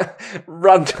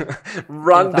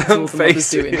 random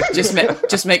faces. Just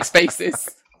make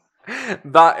faces.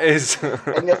 That is.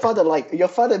 And your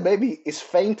father maybe is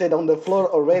fainted on the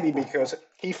floor already because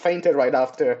he fainted right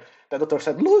after the doctor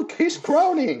said, look, he's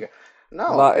crowning.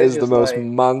 No, that is the most like...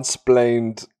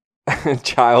 mansplained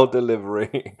child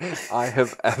delivery I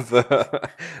have ever.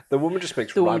 The woman just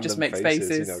makes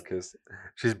faces, you know, because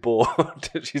she's bored.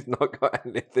 She's not got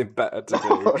anything better to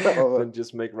do than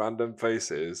just make random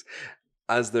faces,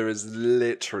 as there is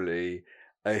literally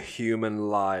a human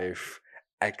life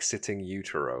exiting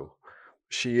utero.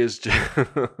 She is just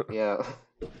yeah.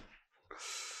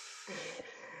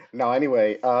 No,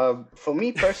 anyway, for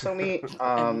me personally,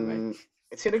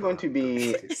 it's either going to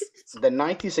be the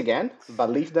 90s again, but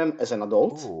leave them as an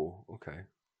adult. Oh, okay.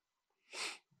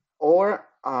 Or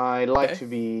I like to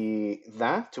be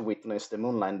that, to witness the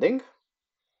moon landing.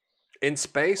 In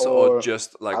space or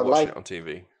just like watching it on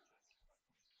TV?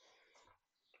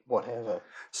 Whatever.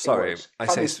 Sorry, I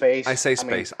say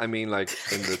space. I mean like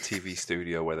in the TV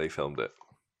studio where they filmed it.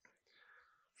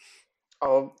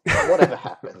 Oh, whatever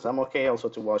happens. I'm okay also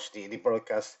to watch the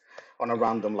broadcast on a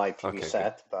random live TV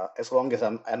set, but as long as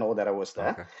I know that I was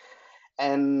there. Okay.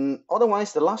 And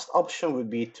otherwise, the last option would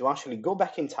be to actually go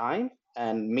back in time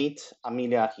and meet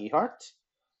Amelia Earhart,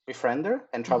 befriend her,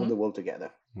 and travel the world together.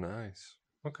 Nice.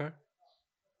 Okay.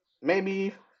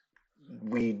 Maybe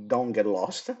we don't get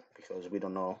lost because we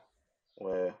don't know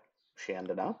where she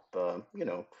ended up, but, you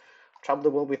know, travel the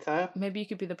world with her. Maybe you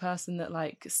could be the person that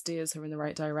like steers her in the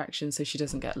right direction so she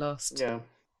doesn't get lost. Yeah,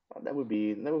 well, that would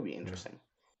be interesting.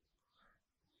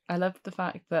 I love the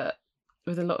fact that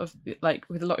with a lot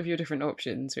of your different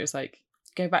options, where it's like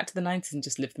go back to the 90s and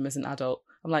just live them as an adult.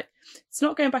 I'm like, it's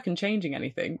not going back and changing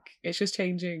anything. It's just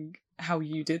changing how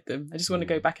you did them. I just want to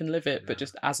go back and live it, but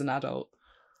just as an adult.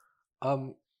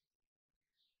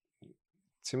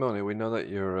 Simone, we know that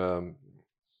you're a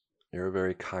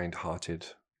very kind-hearted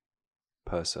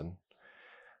person,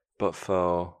 but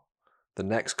for the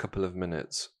next couple of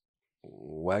minutes,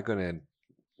 we're going to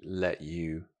let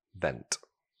you vent.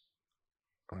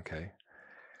 Okay.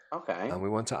 And we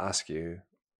want to ask you,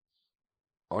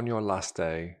 on your last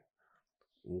day,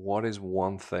 what is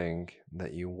one thing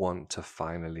that you want to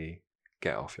finally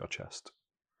get off your chest?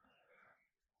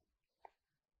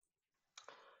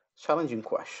 Challenging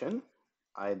question.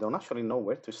 I don't actually know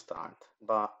where to start,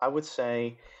 but I would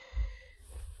say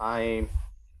I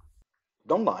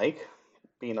don't like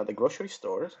being at the grocery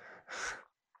stores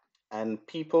and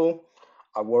people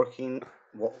are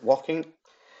walking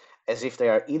as if they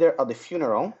are either at the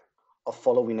funeral or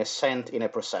following a saint in a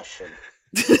procession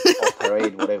or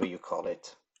parade, whatever you call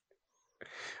it.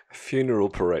 A funeral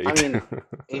parade. I mean,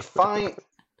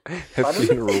 a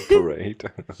funeral parade.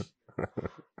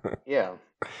 Yeah.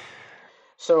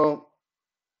 So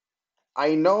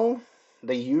I know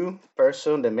that you,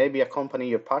 person that maybe accompany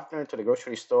your partner to the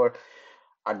grocery store,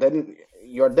 are dead.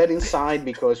 You're dead inside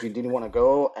because you didn't want to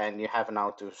go, and you have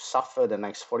now to suffer the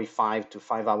next 45 to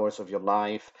 5 hours of your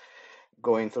life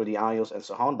going through the aisles and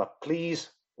so on. But please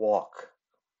walk.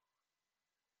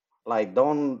 Like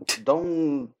don't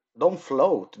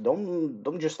float.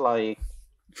 Don't just like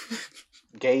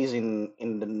gaze in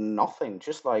the nothing.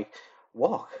 Just like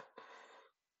walk.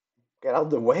 Get out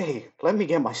the way. Let me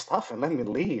get my stuff and let me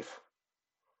leave.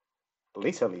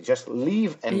 Literally, just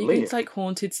leave Are and you going leave. to like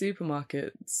haunted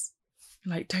supermarkets?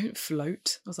 Like, don't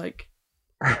float. I was like,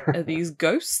 are these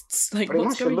ghosts? Like, Pretty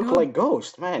what's much, you going look on? like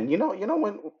ghost, man. You know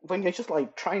when you're just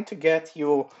like trying to get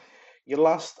your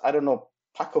last, I don't know,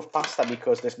 pack of pasta,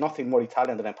 because there's nothing more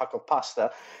Italian than a pack of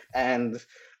pasta, and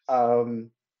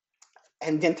um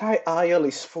and the entire aisle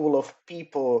is full of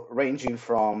people ranging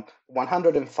from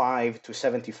 105 to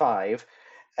 75,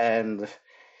 and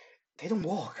they don't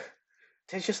walk.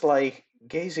 They're just like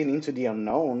gazing into the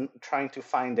unknown, trying to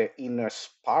find their inner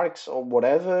sparks or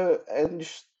whatever, and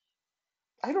just,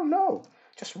 I don't know,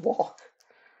 just walk.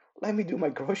 Let me do my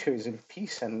groceries in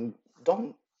peace and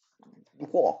don't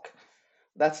walk.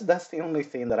 That's the only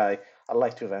thing that I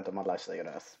like to invent on my last day on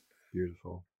Earth.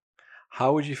 Beautiful.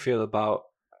 How would you feel about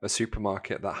a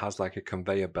supermarket that has like a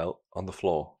conveyor belt on the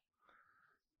floor?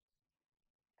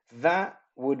 That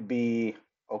would be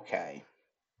okay,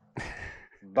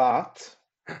 but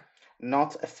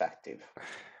not effective.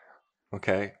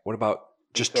 Okay. What about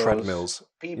just Because treadmills?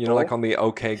 people, You know, like on the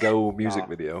OK Go music no,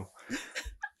 video,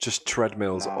 just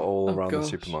treadmills no, all Oh, around the gosh.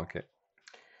 supermarket.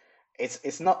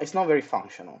 it's not very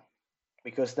functional,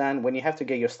 because then when you have to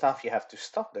get your stuff, you have to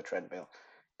stop the treadmill,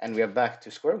 and we are back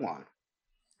to square one.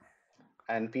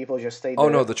 And people just stay Oh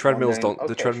there no, the treadmills wondering, don't. The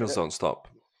okay, should treadmills don't stop.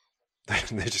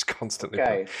 They just constantly.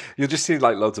 okay, You'll just see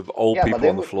like loads of old yeah, but people they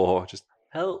on the would. floor, just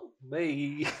help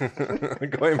me,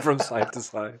 going from side to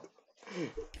side.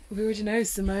 We already know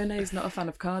Simone is not a fan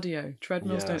of cardio.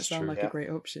 Treadmills Yeah, don't that's sound true. like Yeah. a great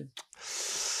option.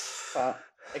 But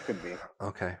it could be.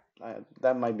 Okay,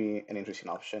 That might be an interesting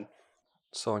option.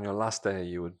 so on your last day,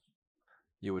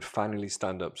 you would finally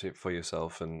stand up for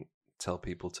yourself and tell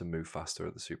people to move faster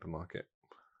at the supermarket,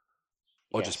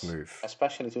 or just Yes, move.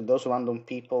 especially to those random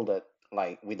people that,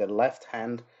 like, with the left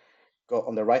hand go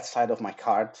on the right side of my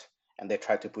cart and they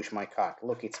try to push my cart.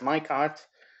 Look, it's my cart.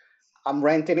 I'm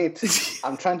renting it.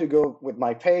 I'm trying to go with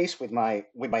my pace, with my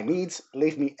needs.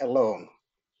 Leave me alone.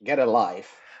 Get a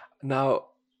life. Now,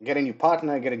 Get a new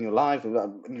partner. Get a new life. A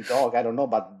new dog. I don't know,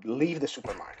 but leave the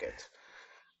supermarket.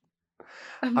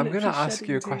 I'm going to literally ask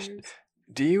you a shedding question. tears.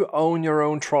 Do you own your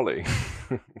own trolley?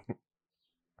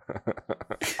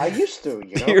 I used to,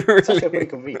 you Do know. you It's actually really? pretty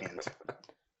convenient.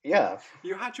 Yeah.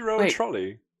 You had your own Wait.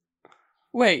 trolley?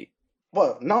 Wait,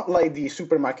 Well, not like the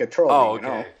supermarket trolley, Oh, you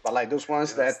know, okay. but like those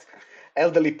ones Yeah, that that's-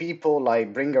 elderly people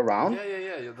like bring around.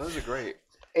 Yeah. Those are great.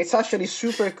 It's actually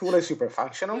super cool and super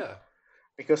functional. Yeah.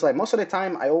 Because like most of the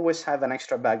time I always have an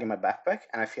extra bag in my backpack,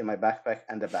 and I fill my backpack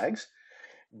and the bags.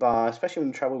 But especially when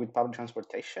you travel with public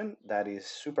transportation, that is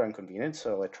super inconvenient.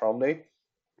 So a trolley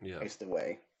Yeah. is the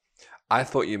way. I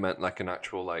thought you meant like an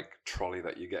actual like trolley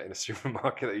that you get in a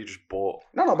supermarket that you just bought.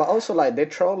 No, but also like the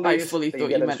trolleys fully that thought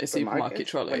get you at meant a supermarket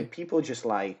trolley. when people just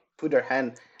like put their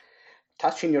hand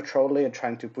touching your trolley and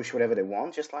trying to push whatever they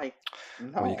want, just like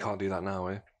no. Well, you can't do that now,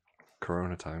 eh?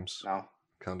 Corona times. No,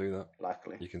 Can't do that.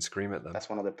 luckily. You can scream at them. That's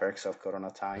one of the perks of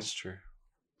Corona time. That's true.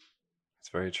 It's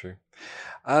very true.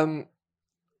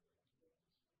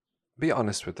 Be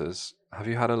honest with us. Have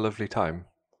you had a lovely time?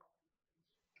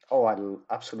 Oh,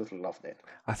 absolutely loved it.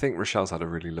 I think Rochelle's had a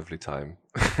really lovely time.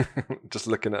 Just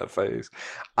looking at her face.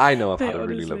 I know I've Hey, had a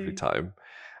really lovely honestly. time.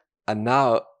 And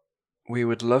now we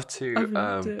would love I've to,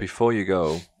 loved it. before you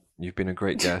go, you've been a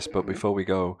great guest, but before we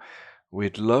go,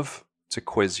 we'd love to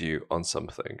quiz you on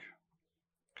something.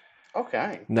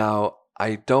 Okay. Now,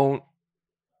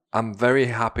 I'm very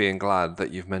happy and glad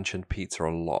that you've mentioned pizza a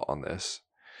lot on this,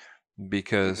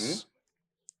 because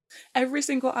Every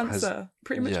single answer,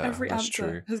 pretty much yeah, every that's answer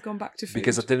true. has gone back to food.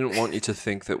 because I didn't want you to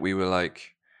think that we were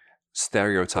like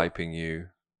stereotyping you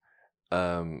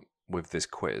with this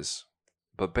quiz.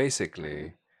 But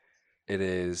basically, it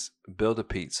is build a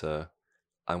pizza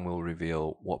and we'll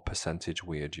reveal what percentage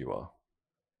weird you are.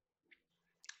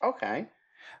 Okay.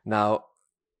 Now,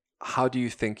 how do you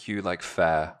think you like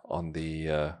fare on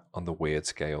the weird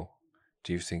scale?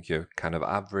 Do you think you're kind of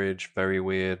average, very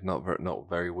weird, not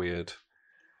very weird?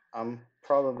 I'm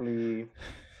probably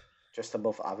just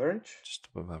above average. Just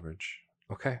above average.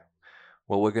 Okay.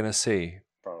 Well, we're going to see.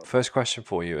 Probably. First question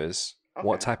for you is,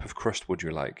 what Okay. type of crust would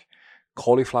you like?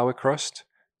 Cauliflower crust,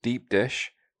 deep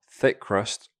dish, thick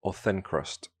crust, or thin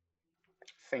crust?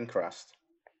 Thin crust.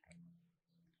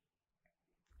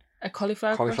 A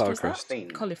cauliflower, Cauliflower crust, was crust.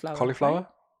 that? Cauliflower. Cauliflower?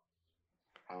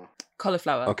 Right? Oh,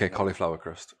 Cauliflower. Okay, No. cauliflower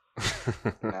crust.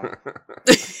 No.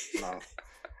 no.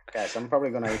 Guys, I'm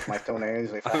probably gonna eat my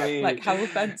toenails if I, I have. mean, Like, how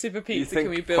offensive a you pizza think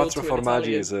can we build quattro to an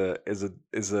formaggi Italian?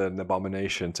 is an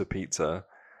abomination to pizza?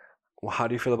 Well, how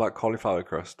do you feel about cauliflower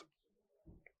crust?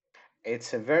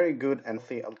 It's a very good and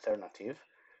healthy alternative,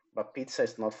 but pizza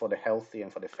is not for the healthy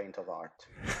and for the faint of heart.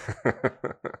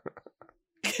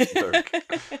 Very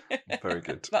very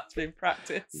good. That's been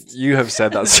practiced. You have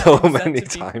said that That's so been said many to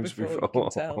people times before, you before.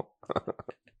 can tell.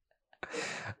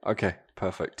 Okay,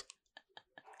 perfect.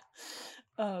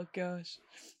 Oh gosh.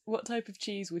 What type of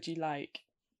cheese would you like?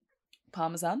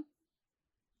 Parmesan?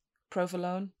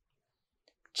 Provolone?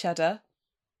 Cheddar?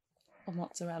 Or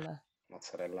mozzarella?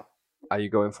 Mozzarella. Are you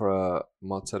going for a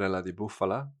mozzarella di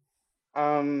bufala?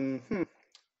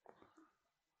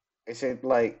 Is it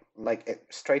like a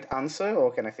straight answer,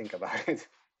 or can I think about it?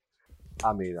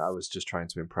 I mean, I was just trying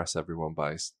to impress everyone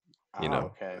by, you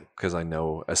know, Okay. because I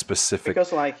know a specific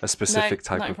Because like a specific No,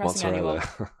 type not of impressing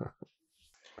mozzarella.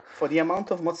 for the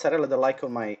amount of mozzarella that I like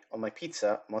on my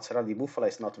pizza, mozzarella di bufala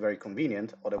is not very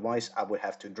convenient. Otherwise, I would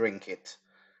have to drink it.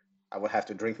 I would have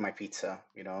to drink my pizza,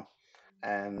 you know.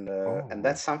 And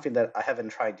that's something that I haven't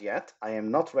tried yet. I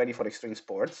am not ready for extreme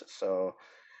sports, so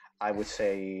I would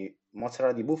say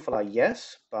mozzarella di bufala,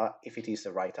 yes, but if it is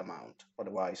the right amount.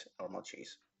 Otherwise, normal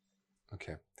cheese.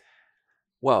 Okay.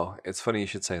 Well, it's funny you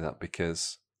should say that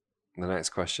because the next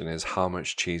question is how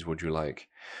much cheese would you like?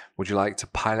 Would you like to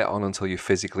pile it on until you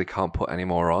physically can't put any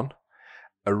more on?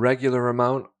 A regular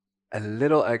amount, a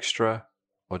little extra,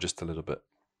 or just a little bit?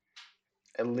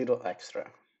 A little extra.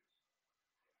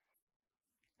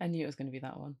 I knew it was going to be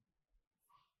that one.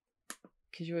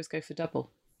 Because you always go for double.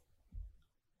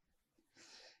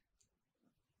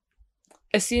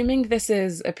 Assuming this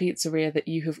is a pizzeria that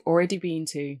you have already been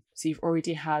to, so you've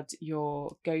already had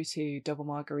your go-to double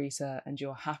margherita and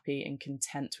you're happy and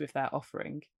content with their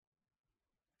offering,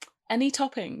 any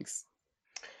toppings?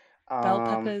 Bell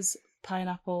peppers,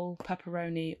 pineapple,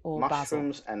 pepperoni, or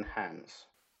mushrooms basil? and hams.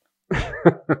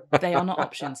 They are not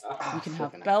options. You can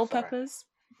have Flipping heck, bell sorry. peppers,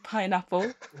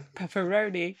 pineapple,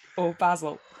 pepperoni, or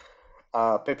basil.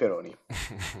 Pepperoni.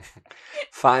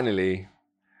 Finally,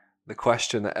 the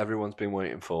question that everyone's been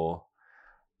waiting for.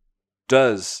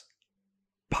 Does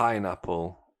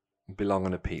pineapple belong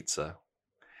on a pizza?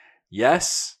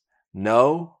 Yes,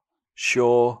 no,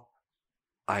 sure,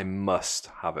 I must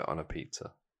have it on a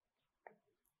pizza.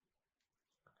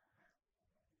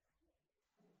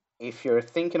 If you're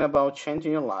thinking about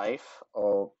changing your life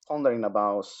or pondering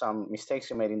about some mistakes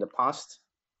you made in the past,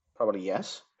 probably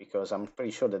yes, because I'm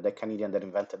pretty sure that the Canadian that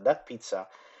invented that pizza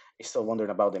is still wondering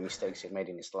about the mistakes he made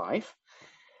in his life.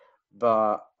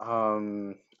 But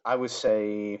I would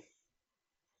say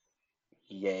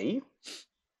yay.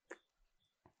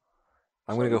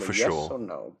 I'm So going to go either for yes sure. or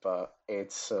no, but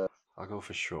it's I'll go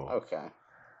for sure. okay.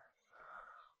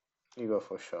 You go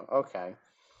for sure. Okay.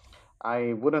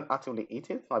 I wouldn't actively eat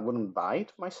it. I wouldn't buy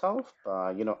it myself. But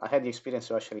I had the experience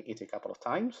to actually eat it a couple of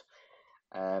times,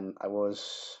 and I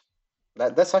was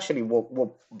that's actually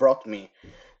what brought me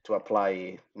to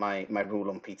apply my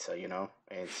rule on pizza.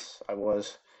 It's I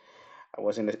was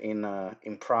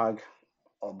in Prague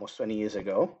almost 20 years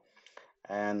ago,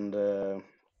 and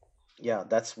yeah,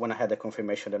 that's when I had the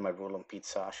confirmation that my rule on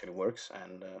pizza actually works,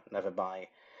 and never buy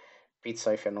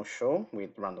pizza if you're not sure with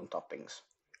random toppings.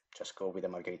 Just go with the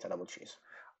margherita double cheese.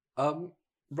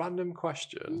 Random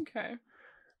question. Okay.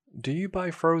 Do you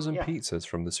buy frozen Yeah. pizzas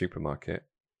from the supermarket?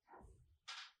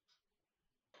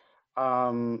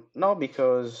 No,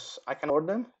 because I can order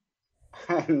them,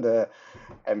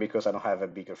 and because I don't have a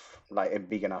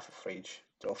big enough fridge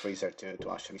or freezer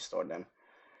to actually store them.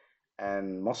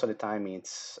 And most of the time,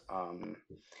 it's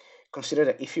consider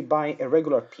that if you buy a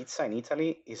regular pizza in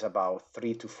Italy, is about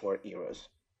 3 to 4 euros.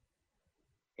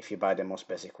 If you buy the most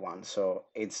basic one, so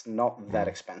it's not that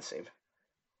expensive,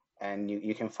 and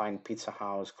you can find Pizza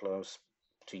House close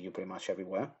to you pretty much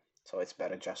everywhere. So it's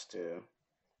better just to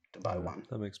buy one.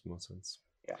 That makes more sense.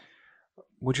 Yeah.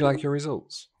 Would you like your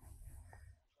results?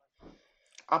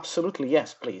 Absolutely,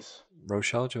 yes, please.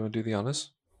 Rochelle, do you want to do the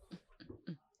honors?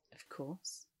 Of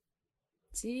course.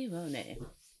 Simone,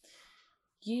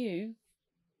 you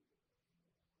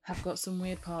have got some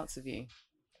weird parts of you,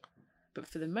 but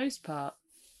for the most part,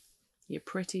 you're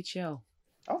pretty chill.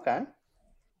 Okay.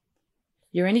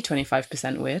 You're only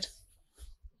 25% weird.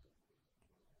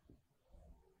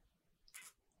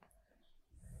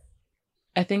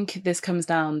 I think this comes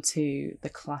down to the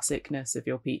classicness of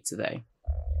your pizza, though.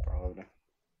 Probably.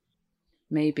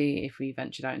 Maybe if we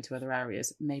ventured out into other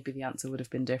areas, maybe the answer would have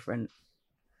been different.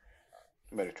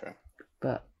 Very true.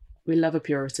 But we love a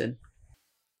Puritan.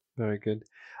 Very good.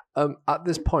 At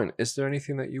this point, is there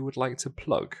anything that you would like to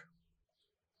plug?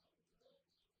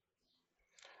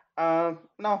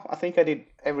 No, I think I did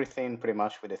everything pretty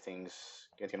much with the things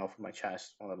getting off my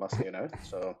chest on the last day on Earth.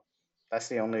 So that's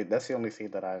the only thing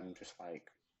that I'm just like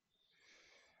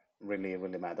really,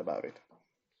 really mad about it.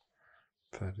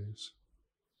 Fair dues.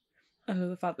 I love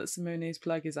the fact that Simone's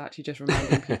plug is actually just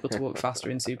reminding people to walk faster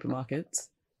in supermarkets.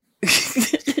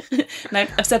 No,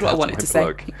 I've said what I wanted to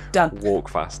say. Done. Walk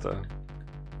faster.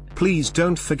 Please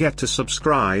don't forget to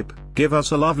subscribe, give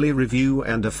us a lovely review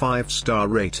and a 5-star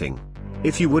rating.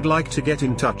 If you would like to get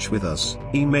in touch with us,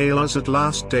 email us at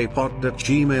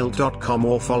lastdaypod@gmail.com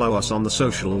or follow us on the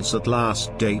socials at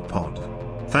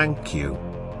lastdaypod. Thank you.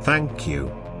 Thank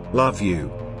you. Love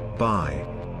you. Bye.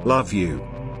 Love you.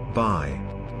 Bye.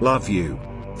 Love you.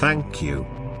 Thank you.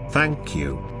 Thank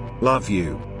you. Love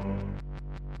you.